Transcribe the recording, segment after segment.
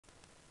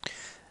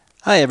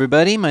Hi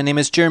everybody, my name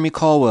is Jeremy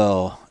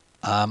Caldwell.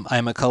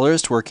 I'm a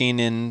colorist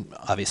working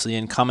obviously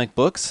in comic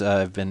books.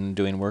 I've been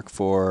doing work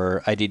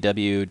for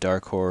IDW,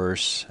 Dark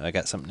Horse. I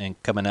got something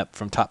coming up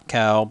from Top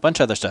Cow, a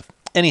bunch of other stuff.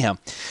 Anyhow,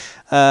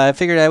 I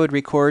figured I would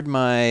record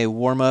my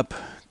warm-up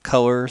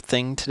color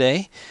thing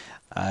today.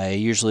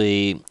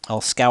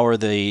 I'll scour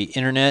the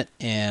internet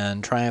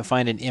and try and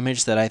find an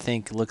image that I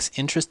think looks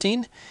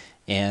interesting.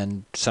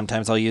 And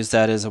sometimes I'll use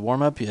that as a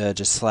warm-up,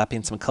 just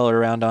slapping some color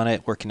around on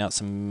it, working out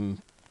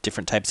some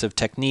different types of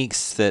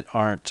techniques that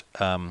aren't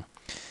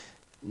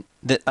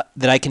that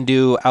I can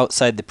do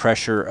outside the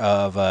pressure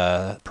of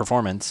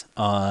performance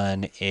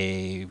on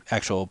a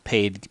actual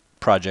paid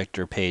project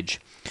or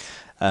page.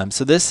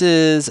 So this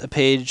is a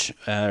page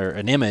or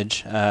an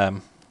image.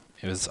 It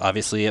was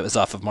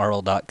off of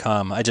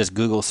Marvel.com. I just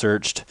Google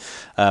searched.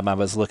 I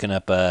was looking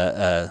up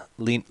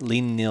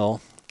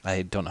Leinil.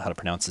 I don't know how to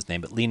pronounce his name,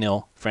 but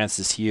Leinil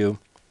Francis Hugh.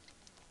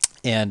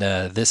 And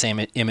this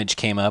image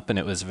came up, and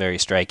it was very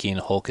striking.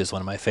 Hulk is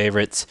one of my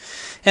favorites,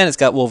 and it's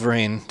got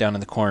Wolverine down in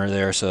the corner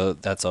there, so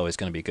that's always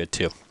going to be good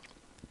too.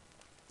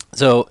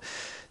 So,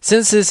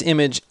 since this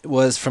image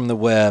was from the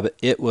web,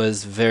 it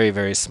was very,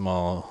 very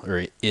small, or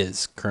it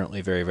is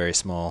currently very, very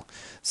small.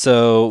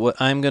 So what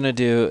I'm going to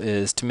do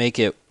is to make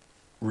it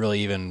really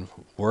even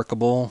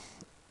workable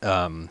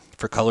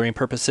for coloring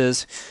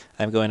purposes,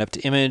 I'm going up to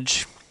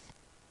image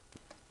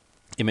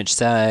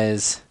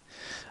size.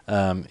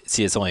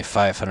 See, it's only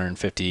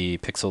 550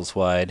 pixels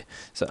wide.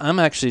 So I'm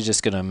actually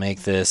just going to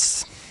make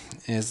this,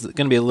 it's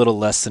going to be a little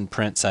less than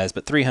print size,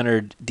 but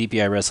 300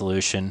 DPI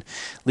resolution,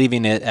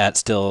 leaving it at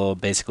still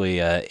basically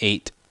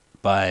 8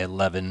 by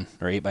 11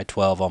 or 8 by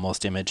 12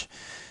 almost image.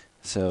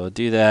 So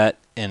do that,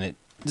 and it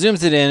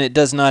zooms it in. It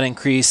does not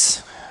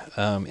increase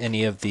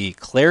any of the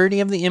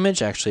clarity of the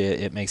image. Actually,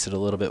 it makes it a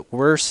little bit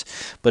worse,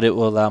 but it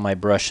will allow my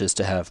brushes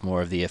to have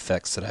more of the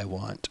effects that I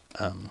want.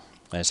 I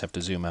just have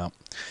to zoom out.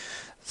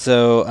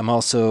 So I'm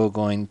also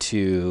going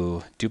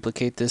to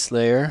duplicate this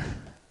layer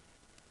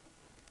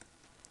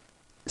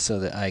so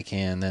that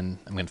I'm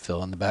going to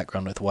fill in the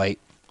background with white.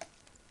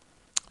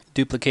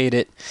 Duplicate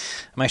it.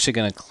 I'm actually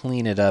going to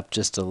clean it up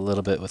just a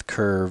little bit with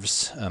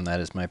curves. That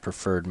is my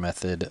preferred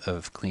method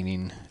of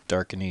cleaning,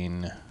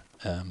 darkening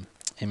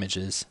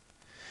images.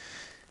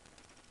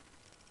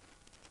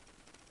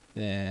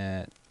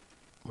 That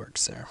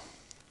works there.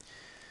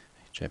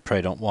 I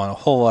probably don't want a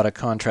whole lot of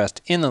contrast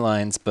in the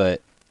lines,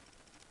 but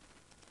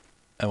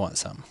I want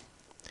some.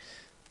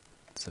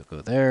 So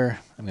go there.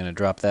 I'm going to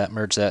drop that,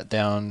 merge that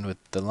down with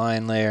the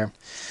line layer.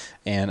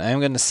 And I'm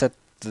going to set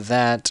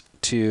that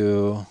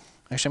to,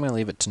 actually I'm going to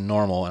leave it to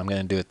normal. I'm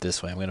going to do it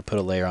this way. I'm going to put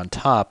a layer on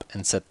top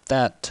and set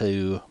that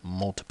to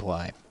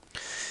multiply.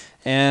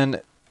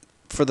 And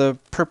for the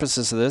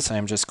purposes of this,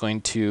 I'm just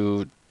going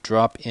to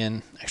drop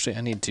in, actually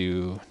I need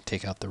to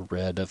take out the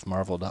red of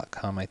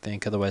Marvel.com, I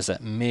think. Otherwise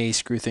that may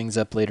screw things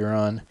up later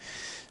on.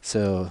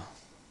 So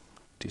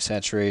do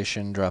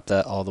saturation, drop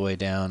that all the way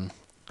down,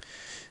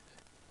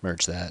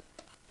 merge that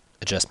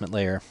adjustment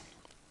layer.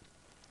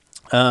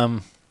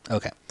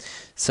 Okay,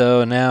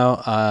 so now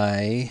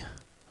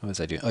what was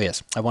I doing? Oh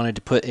yes, I wanted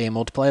to put a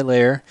multiply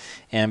layer,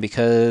 and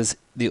because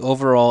the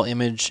overall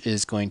image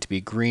is going to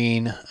be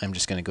green, I'm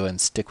just going to go ahead and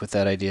stick with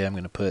that idea. I'm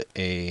going to put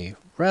a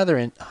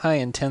rather high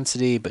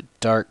intensity but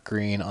dark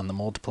green on the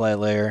multiply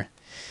layer.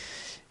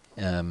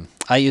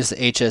 I use the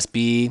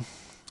HSB.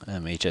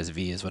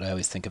 HSV is what I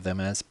always think of them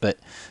as, but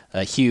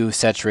hue,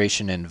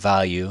 saturation, and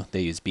value,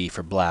 they use B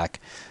for black.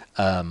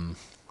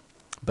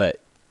 But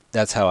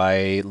that's how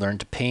I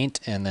learned to paint,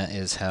 and that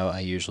is how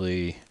I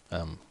usually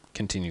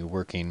continue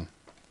working.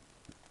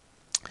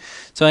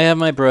 So I have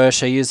my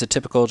brush. I use a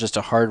typical, just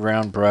a hard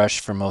round brush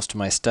for most of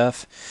my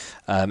stuff.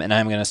 And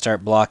I'm going to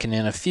start blocking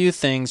in a few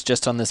things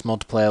just on this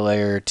multiply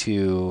layer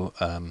to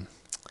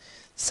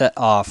set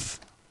off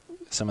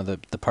some of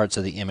the parts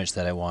of the image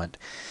that I want.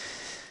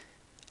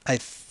 I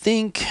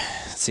think,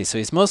 let's see, so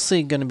he's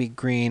mostly going to be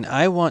green.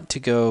 I want to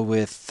go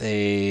with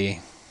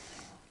a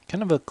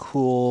kind of a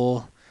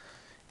cool,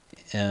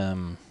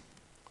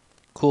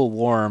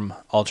 warm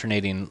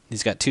alternating.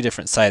 He's got two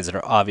different sides that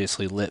are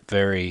obviously lit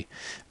very,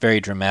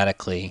 very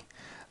dramatically.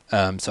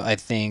 So I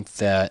think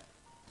that,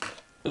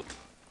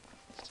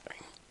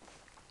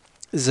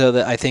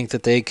 I think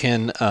that they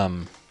can.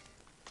 I'm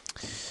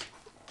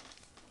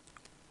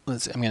going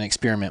to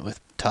experiment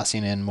with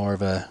tossing in more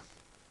of a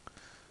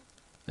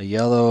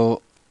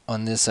yellow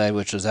on this side,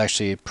 which is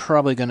actually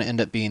probably going to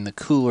end up being the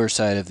cooler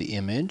side of the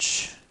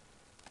image.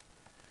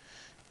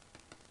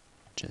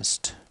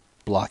 Just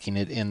blocking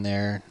it in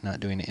there, not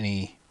doing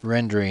any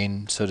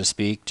rendering, so to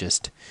speak,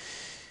 just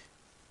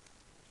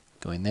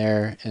going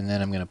there, and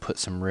then I'm going to put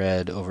some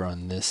red over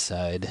on this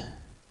side,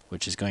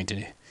 which is going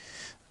to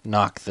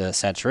knock the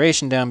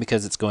saturation down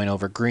because it's going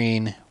over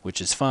green,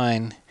 which is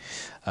fine.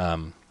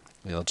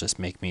 It'll just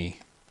make me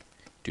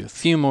do a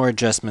few more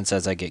adjustments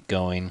as I get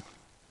going.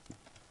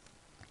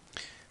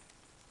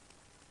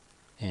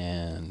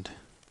 And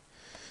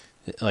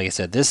like I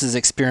said, this is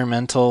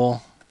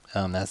experimental.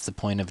 That's the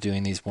point of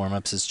doing these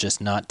warm-ups, is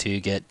just not to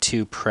get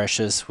too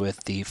precious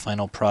with the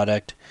final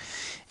product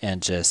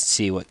and just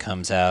see what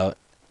comes out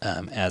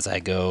as I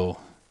go.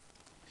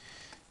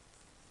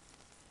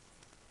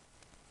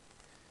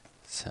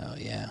 So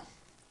yeah,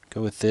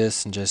 go with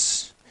this and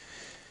just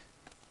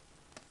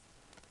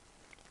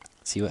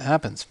see what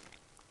happens.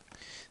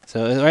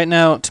 So right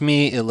now, to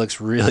me, it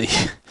looks really,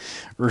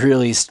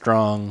 really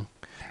strong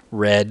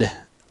red,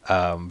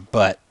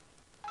 but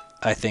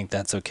I think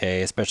that's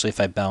okay, especially if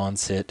I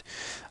balance it.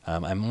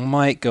 I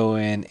might go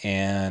in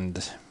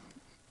and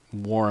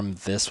warm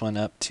this one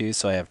up too,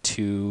 so I have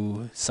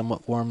two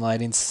somewhat warm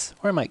lightings,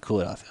 or I might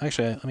cool it off.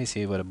 Actually, let me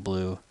see what a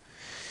blue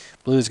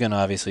is going to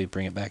obviously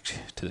bring it back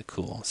to the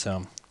cool.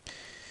 So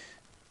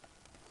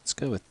let's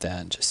go with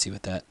that and just see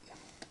what that,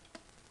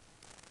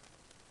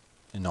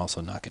 and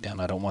also knock it down.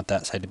 I don't want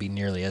that side to be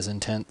nearly as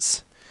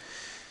intense,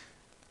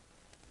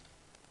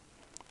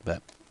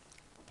 but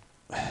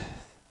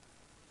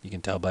you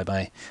can tell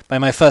by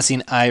my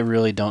fussing, I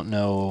really don't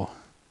know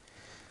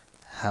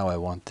how I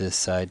want this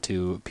side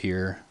to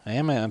appear.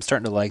 I'm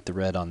starting to like the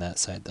red on that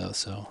side though,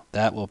 so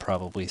that will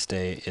probably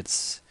stay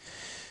as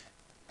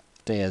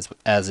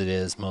it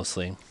is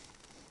mostly.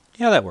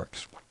 Yeah, that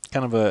works.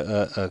 Kind of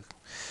a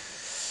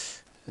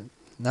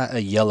not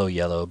a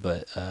yellow,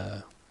 but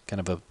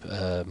kind of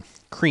a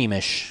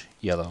creamish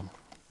yellow.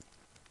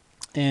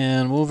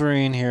 And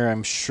Wolverine here,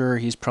 I'm sure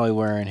he's probably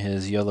wearing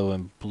his yellow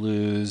and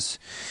blues.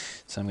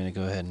 So I'm going to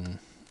go ahead and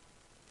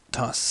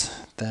toss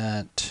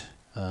that.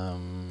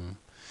 I'll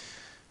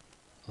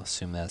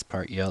assume that's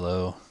part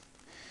yellow.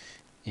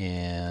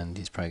 And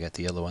he's probably got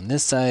the yellow on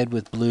this side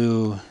with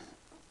blue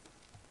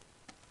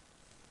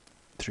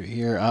through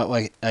here.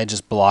 I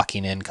just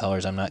blocking in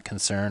colors. I'm not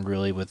concerned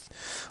really with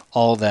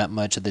all that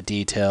much of the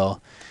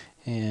detail.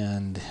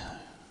 And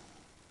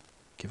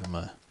give him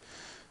a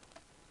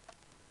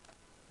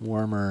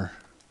warmer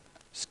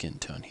skin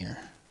tone here.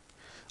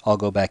 I'll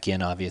go back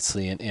in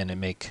obviously and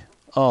make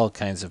all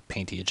kinds of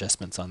painty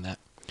adjustments on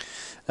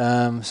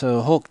that.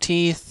 So Hulk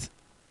teeth,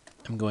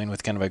 I'm going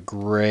with kind of a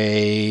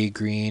gray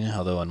green,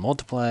 although on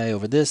multiply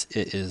over this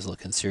it is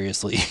looking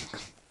seriously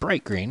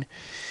bright green.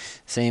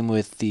 Same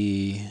with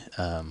the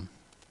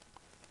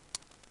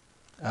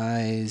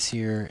eyes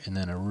here, and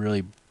then a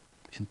really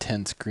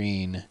intense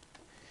green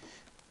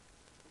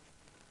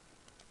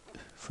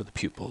for the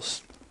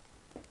pupils.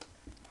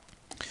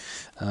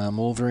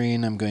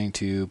 Wolverine, I'm going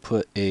to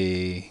put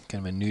a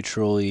kind of a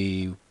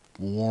neutrally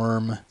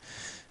warm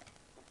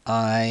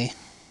eye.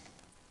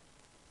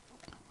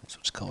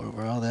 Switch color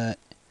over all that.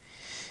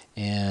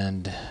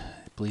 And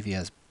I believe he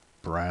has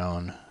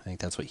brown. I think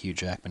that's what Hugh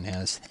Jackman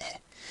has.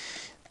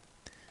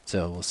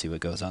 So we'll see what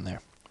goes on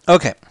there.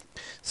 Okay,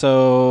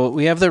 so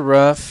we have the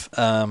rough,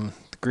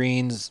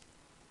 greens,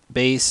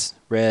 base,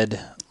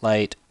 red,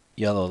 light,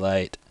 yellow,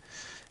 light,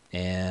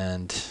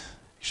 and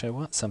actually I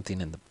want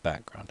something in the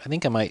background. I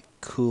think I might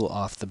cool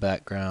off the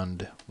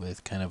background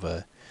with kind of a,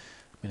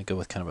 I'm going to go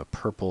with kind of a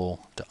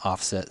purple to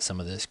offset some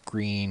of this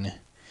green.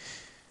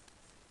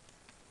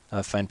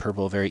 I find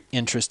purple a very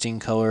interesting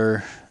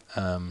color.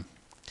 Actually,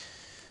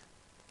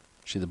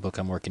 the book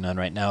I'm working on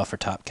right now for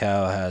Top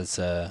Cow has,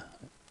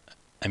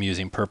 I'm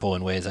using purple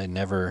in ways I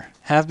never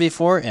have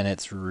before, and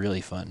it's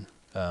really fun.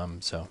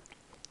 So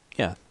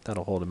yeah,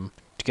 that'll hold them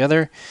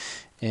together.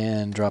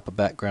 And drop a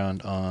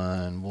background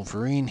on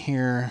Wolverine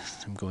here.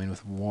 I'm going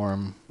with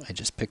warm. I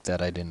just picked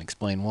that. I didn't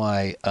explain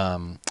why.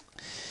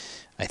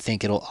 I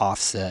think it'll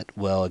offset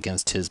well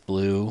against his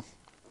blue,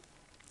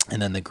 and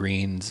then the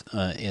greens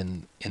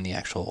in the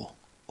actual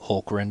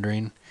Hulk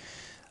rendering.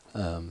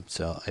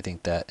 So I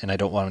think that, and I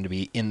don't want them to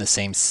be in the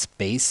same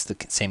space, the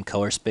same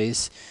color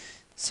space.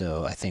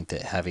 So I think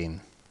that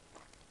having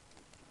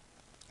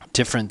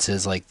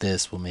differences like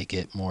this will make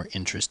it more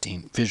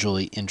interesting,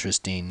 visually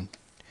interesting.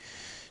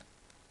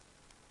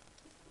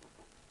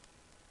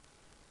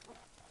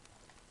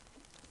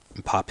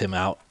 And pop him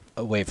out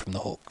away from the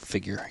Hulk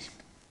figure.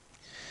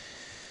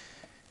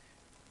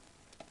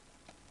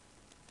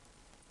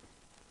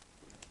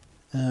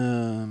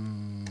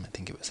 I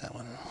think it was that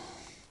one.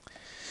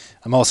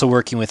 I'm also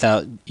working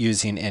without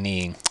using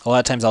any. A lot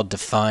of times I'll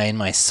define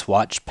my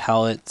swatch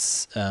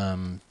palettes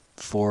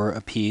for a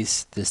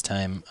piece. This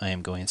time I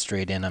am going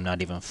straight in. I'm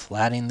not even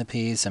flatting the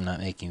piece. I'm not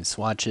making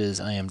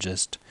swatches. I am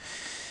just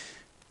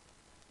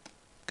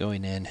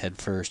going in head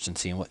first and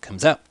seeing what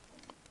comes out.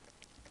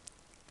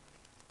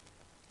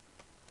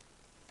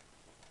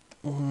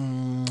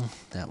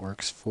 That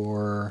works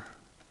for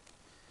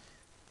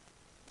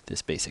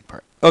this basic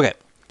part. Okay.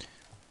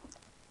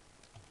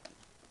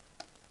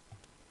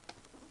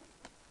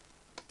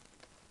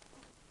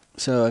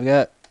 So I've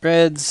got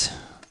reds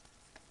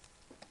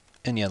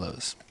and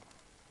yellows.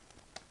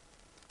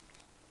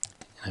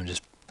 And I'm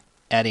just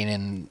adding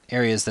in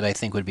areas that I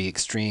think would be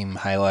extreme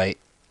highlight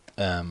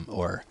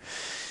or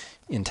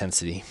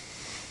intensity.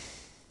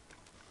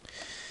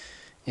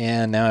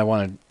 And now I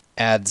want to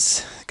add,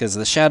 because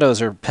the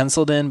shadows are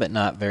penciled in but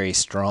not very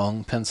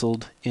strong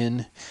penciled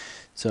in.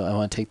 So I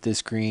want to take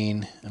this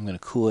green, I'm going to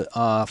cool it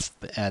off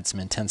but add some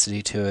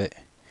intensity to it.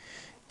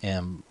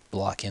 and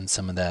block in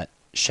some of that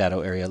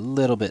shadow area a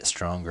little bit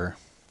stronger.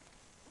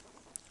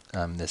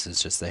 This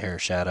is just the hair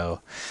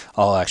shadow.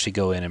 I'll actually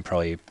go in and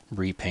probably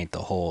repaint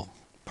the whole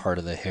part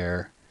of the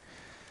hair.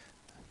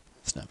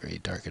 It's not very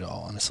dark at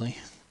all, honestly.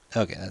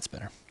 Okay, that's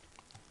better.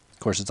 Of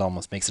course, it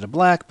almost makes it a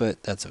black,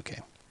 but that's okay.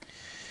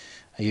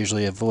 I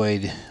usually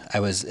avoid,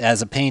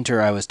 as a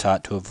painter, I was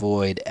taught to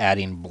avoid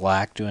adding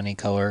black to any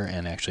color,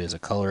 and actually as a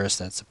colorist,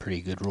 that's a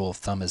pretty good rule of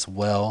thumb as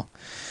well.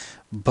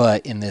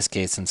 But in this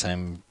case, since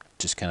I'm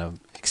just kind of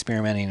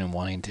experimenting and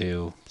wanting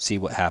to see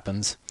what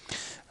happens,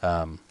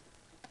 I'm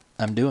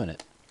doing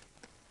it.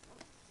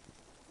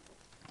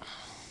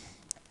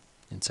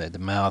 Inside the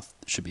mouth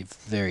should be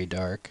very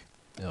dark.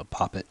 It'll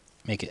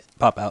make it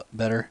pop out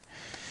better.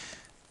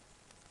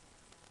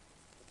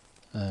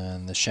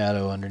 And the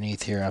shadow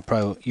underneath here,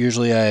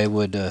 usually I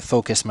would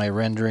focus my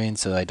rendering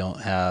so I don't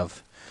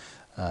have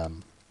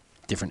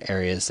different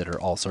areas that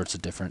are all sorts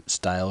of different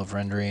style of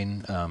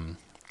rendering.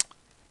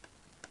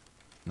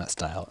 Not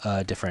style,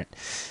 different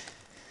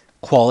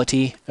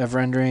quality of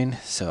rendering.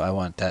 So I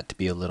want that to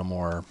be a little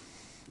more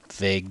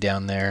vague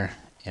down there,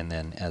 and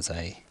then as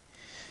I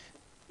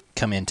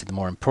come into the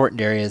more important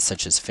areas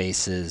such as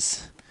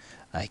faces,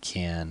 I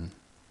can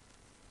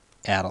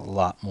add a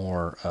lot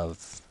more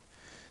of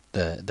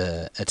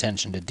the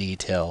attention to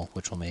detail,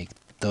 which will make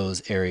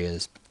those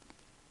areas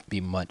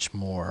be much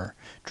more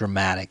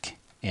dramatic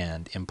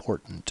and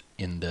important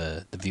in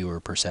the viewer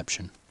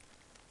perception.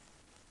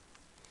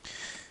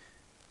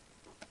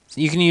 So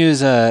you can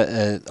use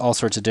all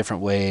sorts of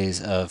different ways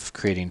of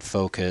creating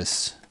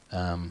focus.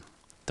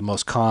 The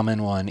most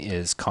common one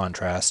is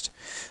contrast,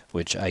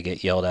 which I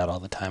get yelled at all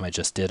the time. I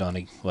just did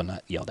well,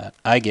 not yelled at.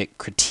 I get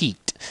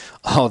critiqued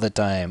all the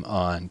time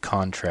on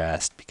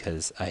contrast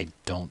because I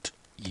don't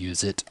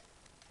use it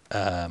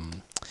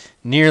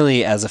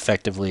nearly as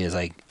effectively as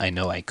I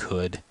know I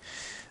could.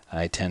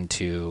 I tend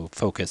to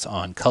focus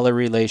on color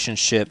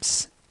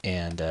relationships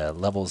and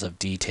levels of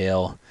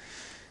detail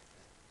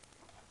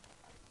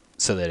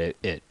so that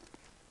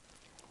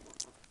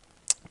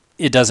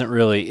it doesn't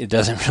really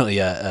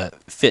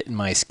fit in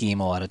my scheme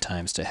a lot of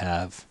times to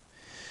have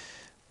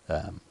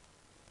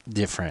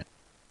different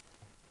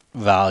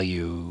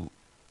value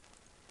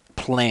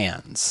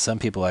plans. Some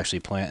people actually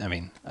plan. I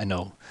mean, I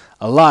know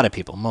a lot of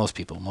people, most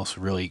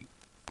really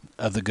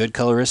of the good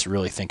colorists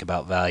really think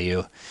about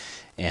value,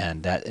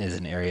 and that is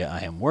an area I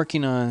am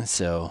working on.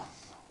 So,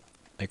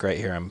 like right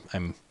here,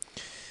 I'm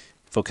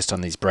focused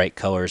on these bright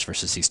colors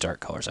versus these dark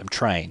colors. I'm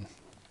trying,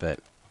 but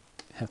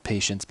have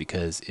patience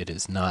because it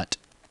is not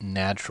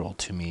natural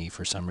to me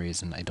for some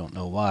reason. I don't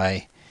know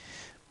why,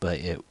 but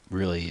it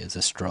really is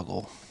a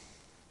struggle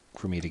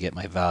for me to get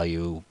my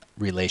value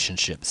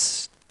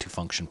relationships to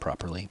function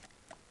properly.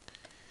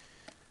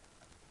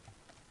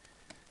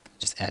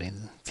 Just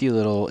adding a few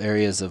little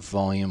areas of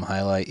volume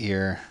highlight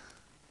here.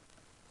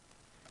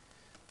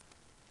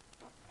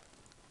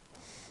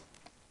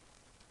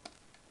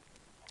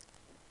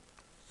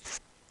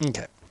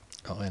 Okay,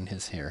 I'll end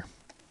his hair.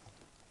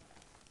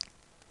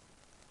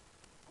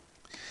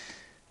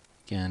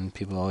 Again,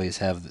 people always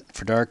have,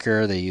 for dark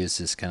hair, they use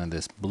this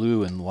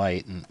blue and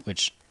white,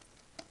 which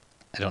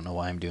I don't know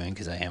why I'm doing,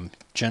 because I'm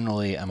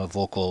a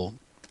vocal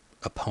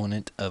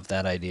opponent of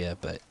that idea,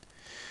 but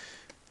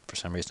for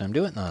some reason I'm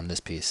doing it on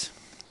this piece.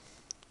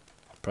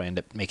 Probably end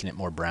up making it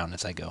more brown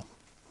as I go.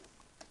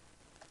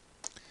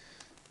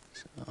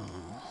 So I'm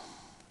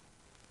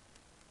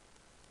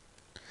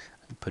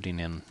putting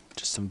in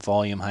just some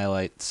volume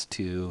highlights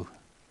to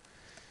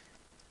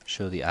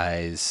show the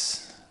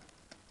eyes.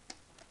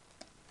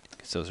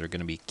 Those are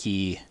going to be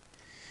key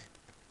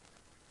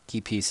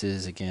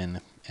pieces.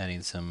 Again,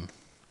 adding some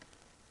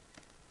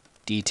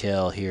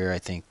detail here. I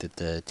think that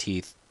the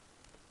teeth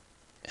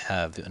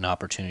have an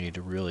opportunity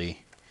to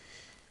really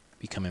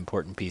become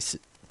important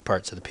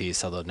parts of the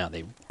piece, although now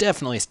they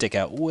definitely stick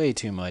out way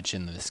too much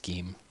in the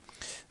scheme.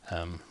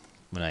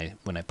 When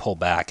I pull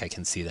back, I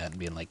can see that and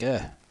being like,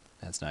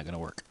 that's not going to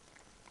work.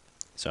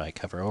 So I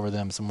cover over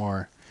them some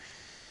more,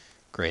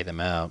 gray them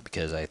out,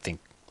 because I think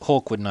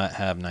Hulk would not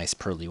have nice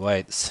pearly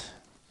whites.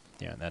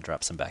 Yeah, that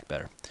drops them back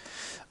better.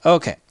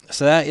 Okay,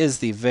 so that is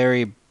the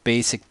very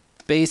basic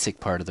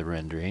part of the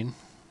rendering.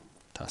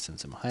 Toss in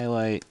some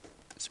highlight,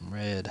 some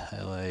red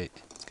highlight.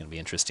 It's going to be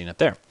interesting up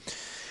there.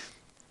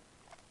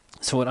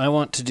 So what I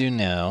want to do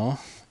now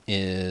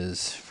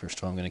is, first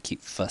of all, I'm going to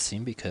keep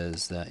fussing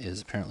because that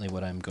is apparently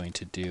what I'm going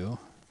to do.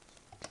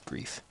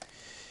 Grief.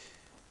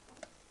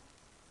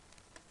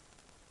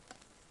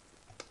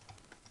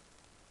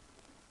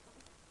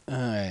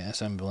 Alright,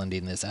 as I'm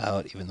blending this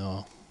out, even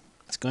though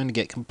it's going to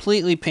get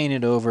completely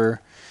painted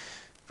over,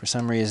 for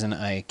some reason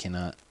I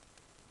cannot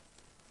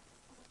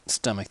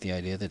stomach the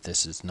idea that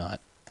this is not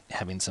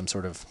having some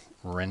sort of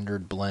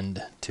rendered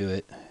blend to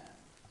it.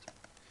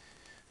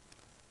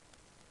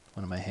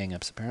 One of my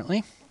hang-ups,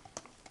 apparently.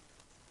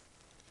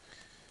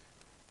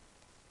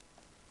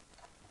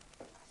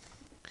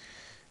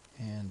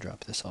 And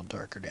drop this all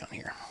darker down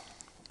here,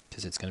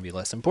 because it's going to be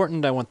less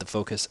important. I want the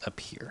focus up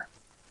here.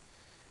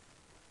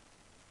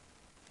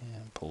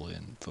 And pull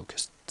in,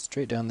 focus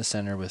straight down the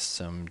center with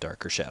some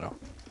darker shadow.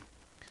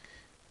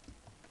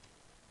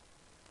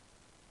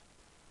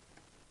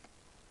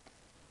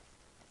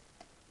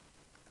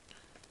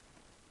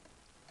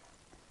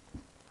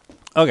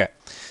 Okay,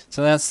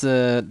 so that's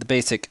the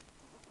basic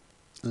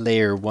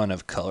layer 1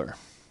 of color.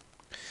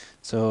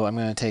 So I'm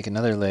going to take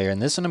another layer, and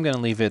this one I'm going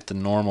to leave it at the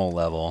normal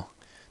level,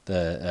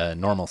 the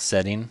normal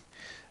setting.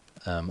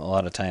 A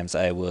lot of times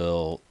I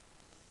will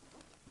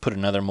put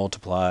another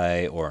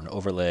multiply or an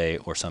overlay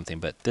or something,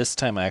 but this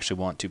time I actually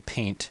want to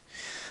paint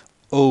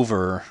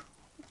over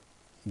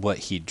what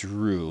he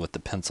drew, what the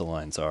pencil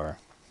lines are.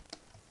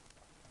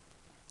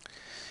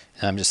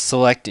 And I'm just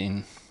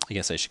selecting, I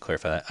guess I should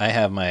clarify that. I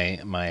have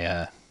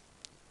my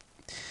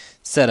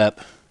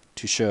setup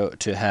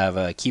to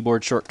have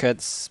keyboard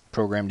shortcuts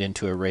programmed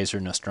into a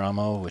Razer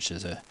Nostromo, which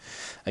is a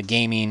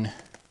gaming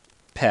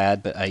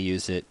pad, but I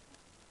use it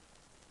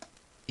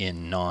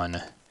in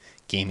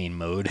non-gaming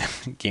mode.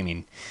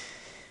 Gaming.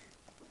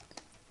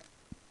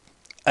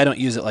 I don't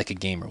use it like a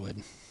gamer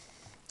would.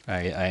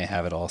 I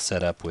have it all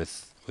set up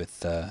with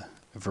a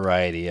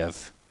variety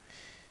of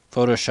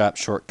Photoshop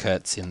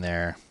shortcuts in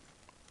there,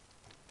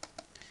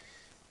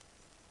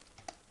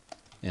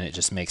 and it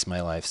just makes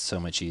my life so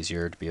much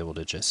easier to be able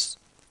to just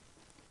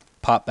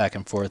pop back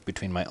and forth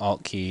between my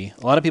Alt key.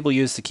 A lot of people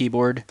use the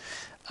keyboard.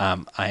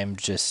 I'm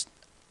just,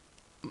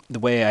 the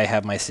way I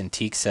have my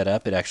Cintiq set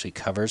up, it actually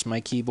covers my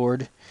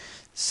keyboard,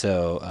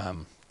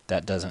 so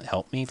that doesn't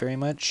help me very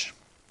much,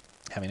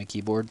 having a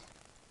keyboard.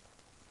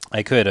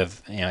 I could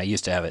have, I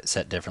used to have it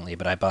set differently,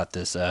 but I bought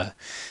this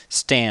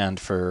stand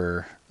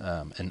for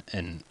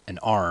an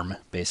arm,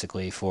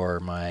 basically, for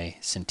my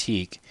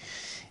Cintiq,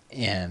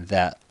 and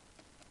that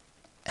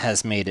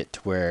has made it to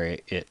where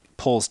it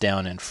pulls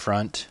down in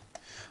front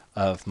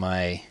of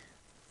my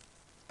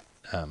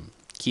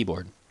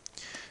keyboard,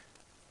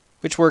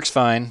 which works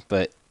fine,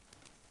 but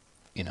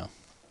it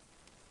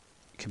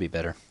could be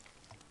better.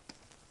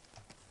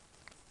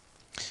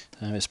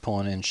 I'm just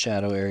pulling in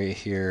shadow area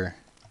here,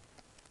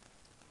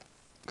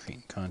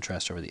 creating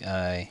contrast over the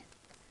eye,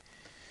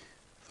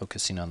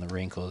 focusing on the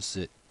wrinkles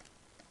that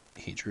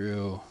he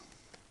drew.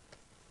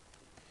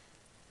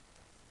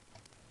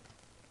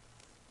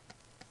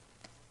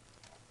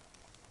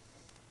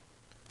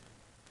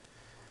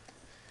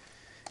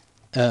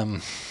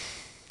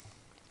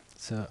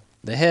 So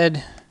the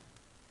head,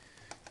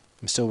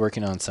 I'm still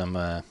working on some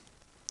of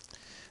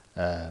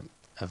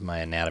my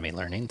anatomy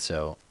learning,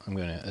 so I'm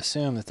going to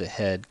assume that the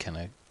head kind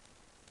of,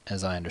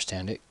 as I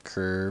understand it,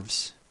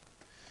 curves,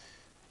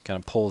 kind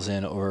of pulls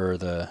in over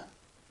the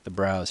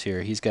brows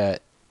here. He's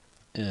got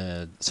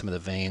some of the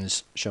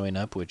veins showing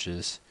up, which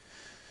is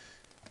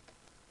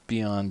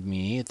beyond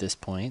me at this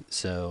point,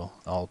 so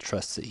I'll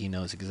trust that he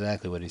knows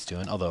exactly what he's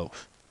doing, although,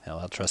 hell,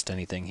 I'll trust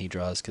anything he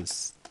draws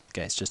because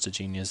the guy's just a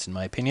genius in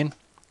my opinion.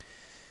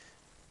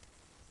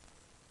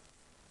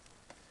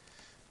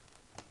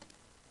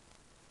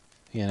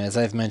 And as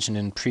I've mentioned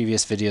in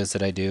previous videos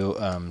that I do,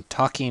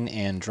 talking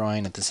and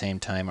drawing at the same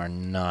time are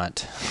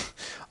not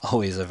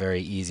always a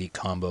very easy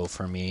combo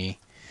for me.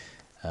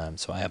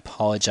 So I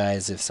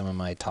apologize if some of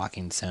my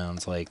talking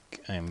sounds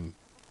like I'm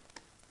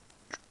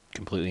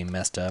completely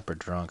messed up or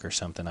drunk or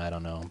something, I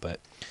don't know. But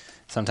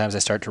sometimes I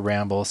start to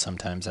ramble,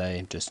 sometimes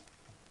I just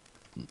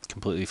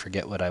completely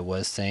forget what I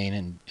was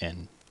saying,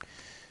 and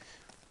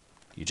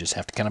you just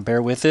have to kind of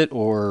bear with it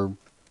or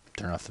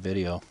turn off the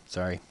video.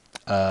 Sorry.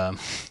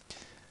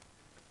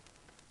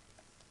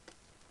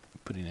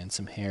 Putting in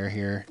some hair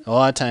here. A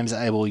lot of times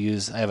I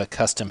have a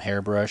custom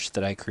hairbrush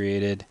that I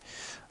created.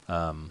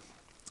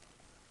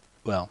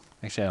 Well,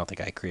 actually I don't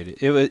think I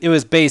created it. It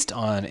was based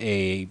on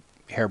a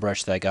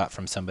hairbrush that I got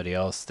from somebody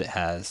else that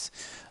has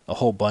a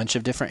whole bunch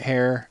of different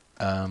hair,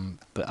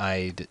 but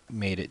I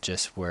made it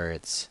just where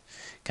it's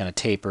kind of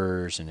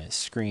tapers and it's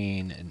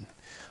screen and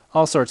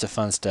all sorts of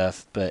fun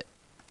stuff, but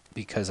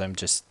because I'm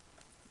just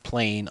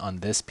playing on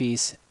this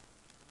piece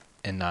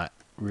and not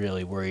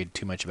really worried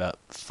too much about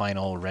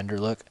final render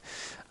look,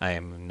 I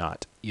am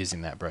not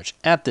using that brush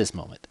at this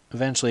moment.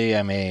 Eventually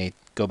I may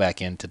go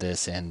back into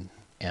this and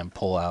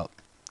pull out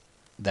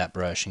that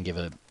brush and give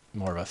it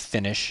more of a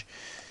finish,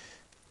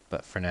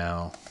 but for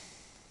now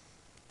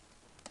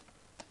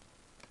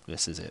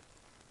this is it.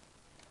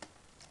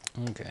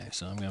 Okay,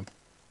 so I'm going to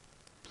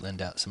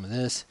blend out some of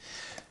this.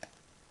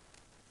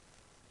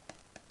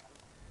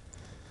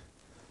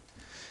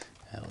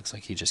 It looks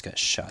like he just got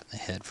shot in the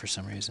head for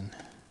some reason.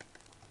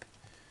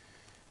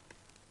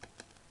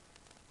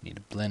 Need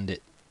to blend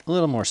it a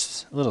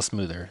little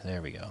smoother.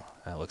 There we go.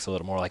 That looks a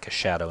little more like a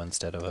shadow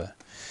instead of a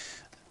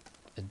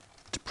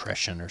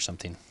depression or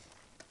something.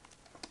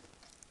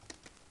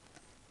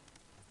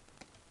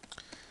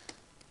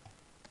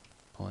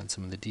 Pull in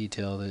some of the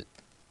detail that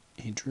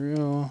he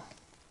drew.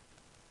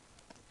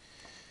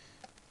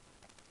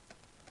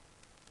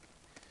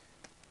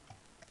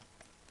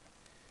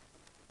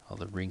 All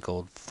the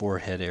wrinkled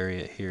forehead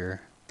area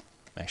here.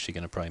 I'm actually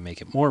going to probably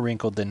make it more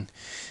wrinkled than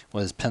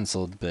was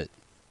penciled, but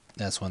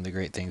that's one of the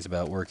great things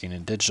about working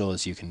in digital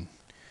is you can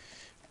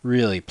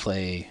really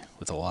play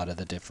with a lot of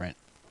the different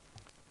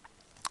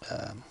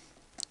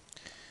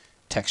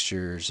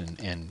textures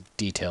and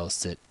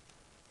details that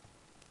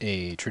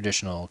a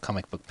traditional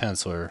comic book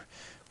penciler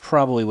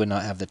probably would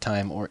not have the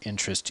time or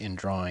interest in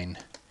drawing.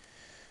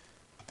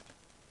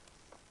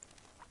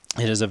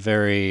 It is a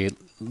very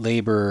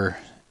labor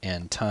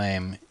and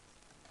time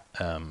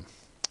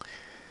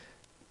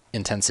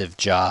intensive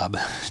job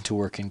to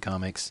work in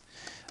comics.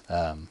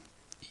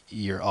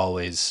 You're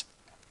always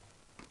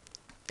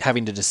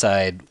having to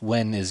decide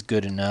when is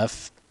good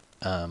enough.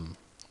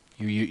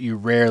 You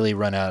rarely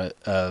run out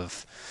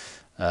of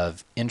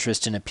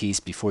interest in a piece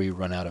before you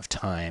run out of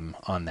time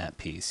on that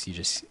piece.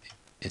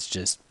 It's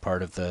just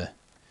part of the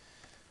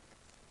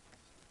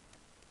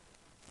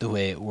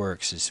way it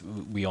works. Is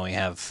we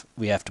have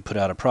to put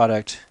out a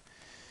product,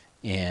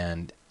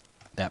 and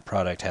that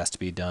product has to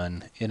be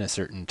done in a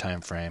certain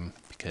time frame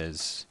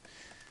because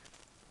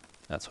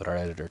that's what our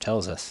editor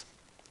tells us.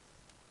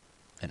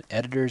 And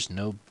editors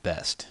know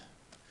best.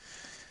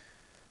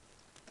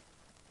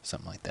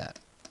 Something like that.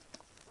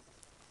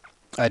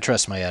 I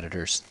trust my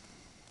editors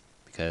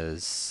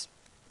because,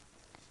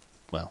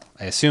 well,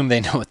 I assume they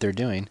know what they're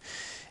doing,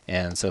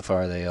 and so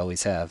far they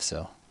always have,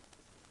 so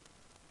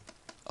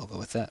I'll go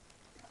with that.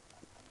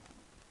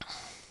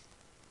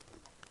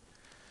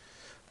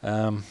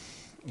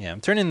 Yeah,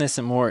 I'm turning this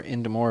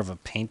into more of a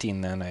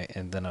painting than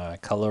a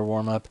color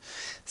warm up,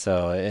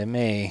 so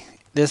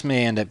this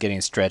may end up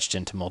getting stretched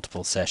into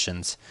multiple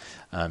sessions,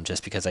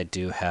 just because I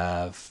do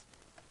have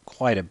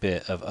quite a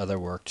bit of other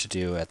work to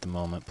do at the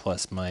moment.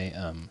 Plus my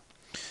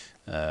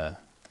I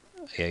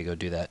gotta go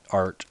do that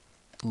art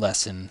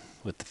lesson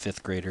with the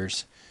 5th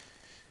graders.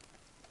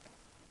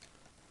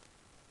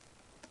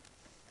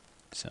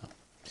 So.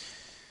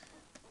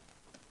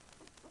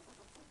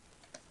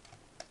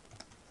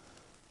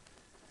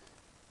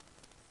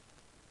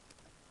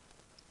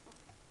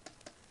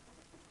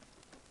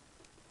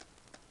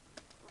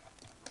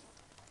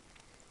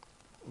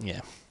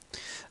 Yeah.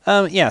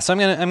 Yeah, so I'm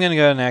gonna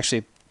go and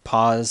actually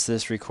pause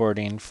this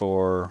recording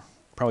for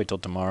probably till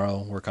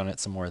tomorrow, work on it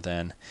some more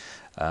then.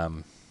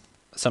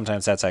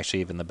 Sometimes that's actually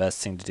even the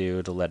best thing to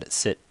do, to let it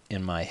sit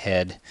in my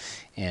head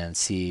and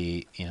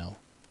see,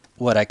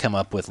 what I come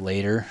up with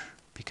later,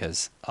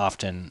 because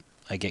often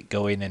I get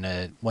going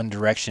in one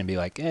direction and be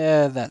like,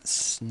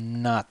 that's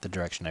not the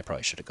direction I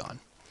probably should have gone.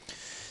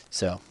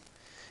 So,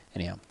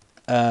 anyhow,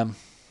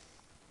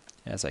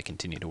 as I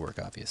continue to work,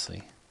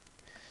 obviously.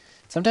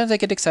 Sometimes I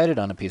get excited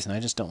on a piece and I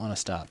just don't want to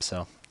stop,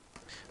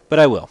 but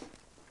I will.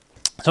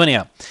 So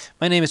anyhow,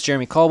 my name is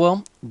Jeremy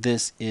Caldwell.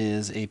 This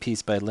is a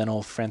piece by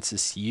Leinil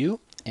Francis Yu,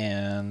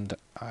 and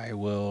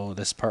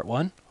this is part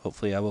 1.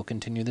 Hopefully I will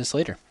continue this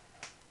later.